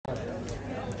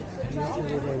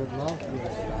Usually they would love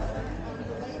this.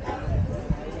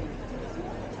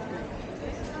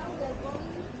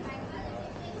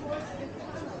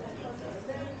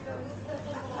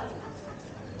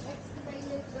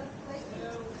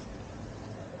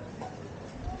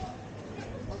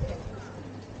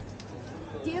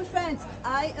 Dear friends,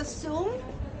 I assume,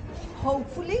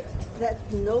 hopefully, that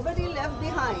nobody left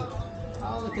behind.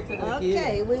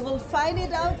 Okay, we will find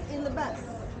it out in the bus.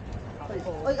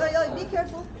 Oi, oi, oi, be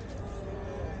careful.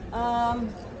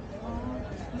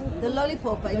 The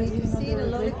lollipop, I need to see the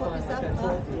lollipop is up.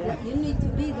 You need to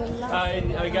be the last.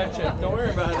 I got you. Don't worry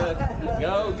about it.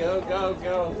 Go, go, go,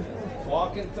 go.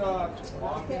 Walk and talk.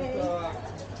 Walk and talk.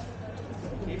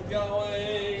 Keep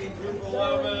going. Group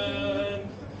 11.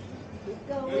 Keep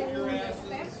going. Move your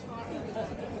asses.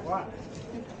 What?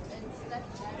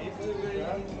 Keep moving.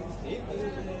 Keep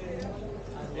moving.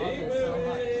 I love Keep it so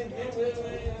much. moving. Keep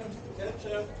moving. Catch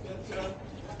up. Catch up.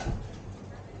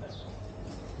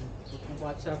 You can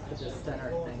watch out for the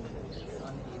center thing. It's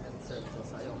uneven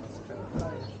surface. I almost tripped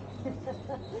by it.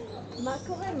 מה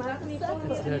קורה? מה את עושה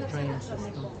It's פה? their train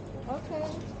system. אוקיי.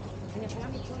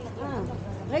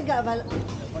 רגע, אבל...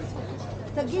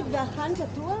 תגיד, והחאן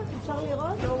פתוח? אפשר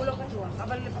לראות? לא, הוא לא פתוח,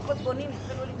 אבל לפחות בונים,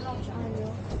 התחילו לבנות שם.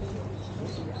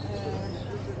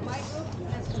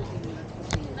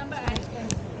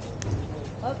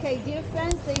 Okay, dear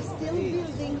friends, they're still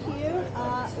building here.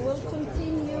 We'll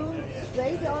continue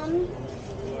straight on.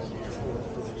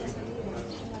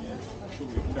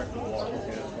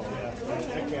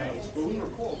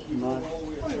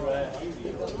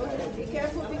 Be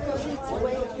careful because it's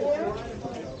way there.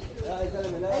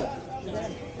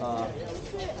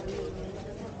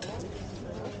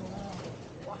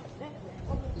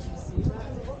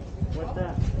 What's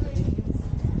that?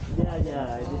 Yeah, I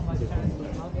did see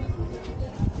it.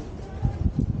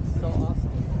 So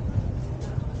awesome.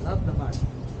 Love the mark.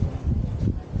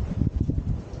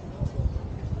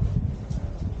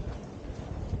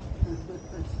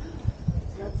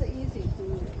 Not so easy to...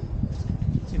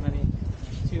 Too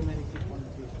many people on the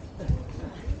beach.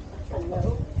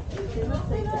 Hello? You cannot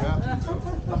say that.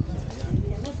 You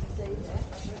cannot say that.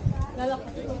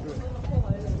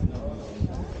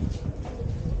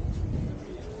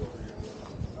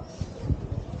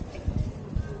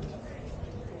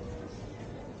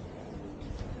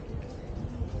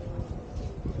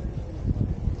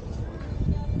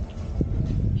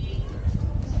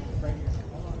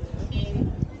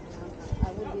 I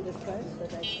will be the first,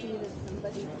 but I see that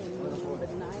somebody from number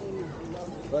 9 is below.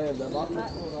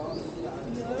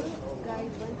 Your guy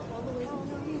went all the way. Oh,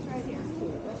 no, he's right here.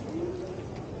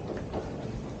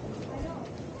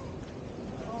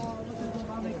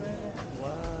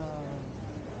 Wow.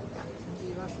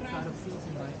 It's out of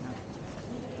season right now.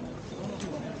 Oh,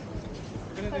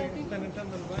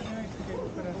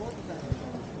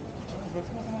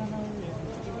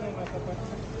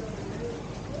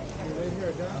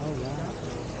 wow.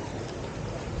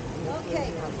 Okay,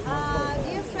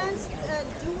 dear friends,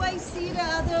 do I see the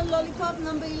other lollipop,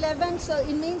 number 11? So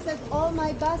it means that all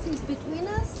my bus is between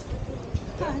us?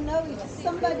 No, it's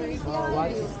somebody is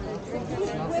behind you.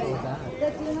 It's not so bad.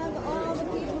 That you have all the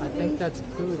people I think that's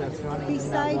crew that's running in that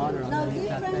beside water you. Now, underneath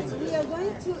dear that friends, thing. we are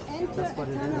going to enter That's a what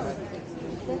it tunnel. is.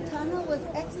 The tunnel was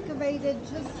excavated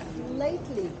just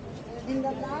lately, in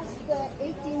the last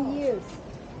 18 years.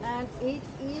 And it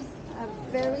is a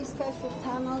very special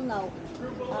tunnel now.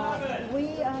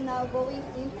 We are now going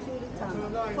into the tunnel.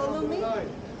 Follow me.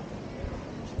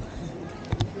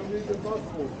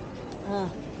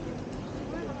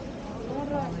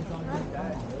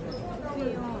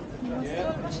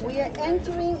 We are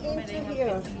entering into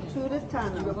here, to the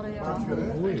tunnel.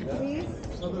 Please.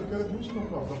 هذا الكلام مش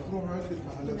مطلع بتروح عندك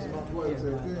محل اسمه وائل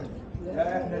زيتين. لا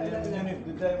احنا اللي بننفذ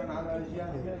دائما على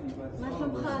رجال ثاني بس. ما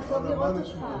شمخك طب لغتك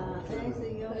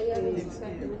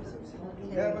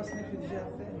لا بس نفذ رجال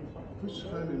ثاني. فيش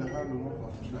خالي لحاله مطلع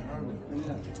مش لحاله.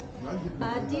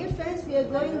 Dear friends, we are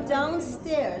going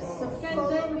downstairs. So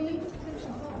follow me.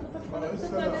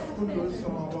 لسه لا كله لسه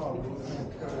مع بعض.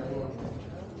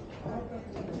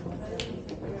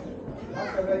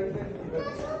 هكذا يبدأ.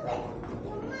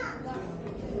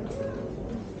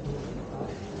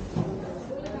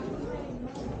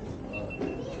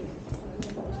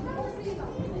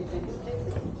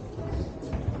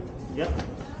 Yep.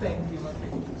 Thank you.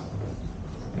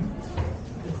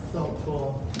 It's so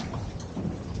cool.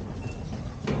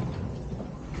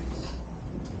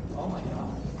 Oh my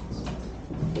god.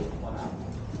 Wow.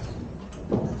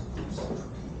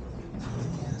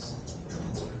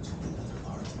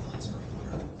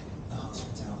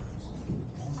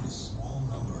 Only a small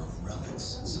number of relics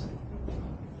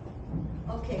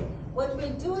what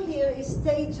we'll do here is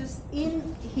stay just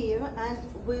in here, and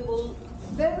we will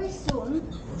very soon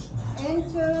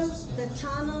enter the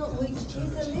tunnel, which is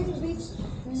a little bit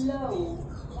low.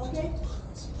 Okay?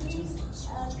 Please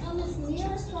come as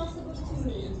near as possible to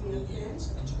me, dear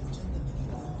friends.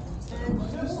 And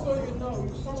Just so you know,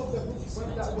 some of the books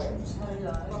went that way.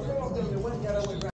 But some of them, they went the other way around.